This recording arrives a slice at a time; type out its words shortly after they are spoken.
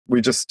We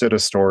just did a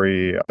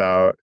story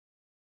about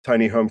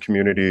tiny home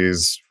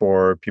communities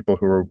for people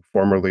who were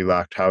formerly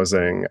lacked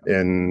housing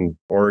in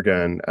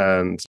Oregon.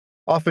 And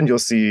often you'll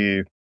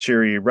see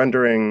cheery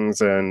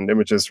renderings and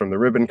images from the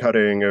ribbon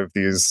cutting of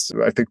these.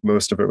 I think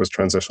most of it was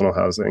transitional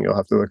housing. You'll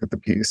have to look at the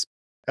piece.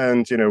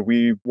 And,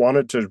 we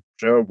wanted to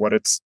show what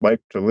it's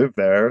like to live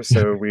there.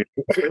 So we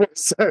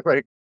said,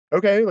 like,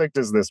 okay, like,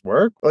 does this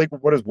work? Like,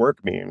 what does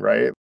work mean,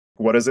 right?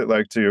 What is it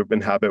like to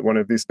inhabit one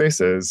of these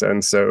spaces?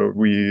 And so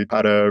we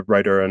had a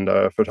writer and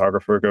a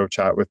photographer go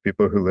chat with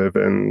people who live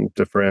in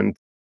different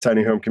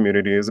tiny home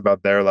communities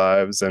about their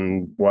lives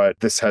and what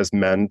this has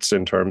meant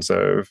in terms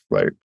of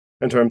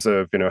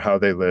how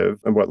they live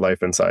and what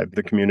life inside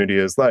the community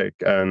is like.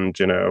 And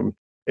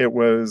it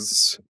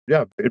was,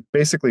 yeah, it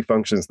basically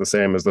functions the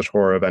same as the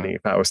tour of any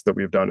house that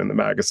we've done in the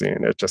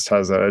magazine. It just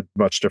has a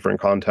much different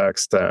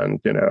context and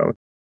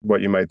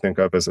what you might think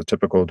of as a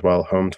typical dwell home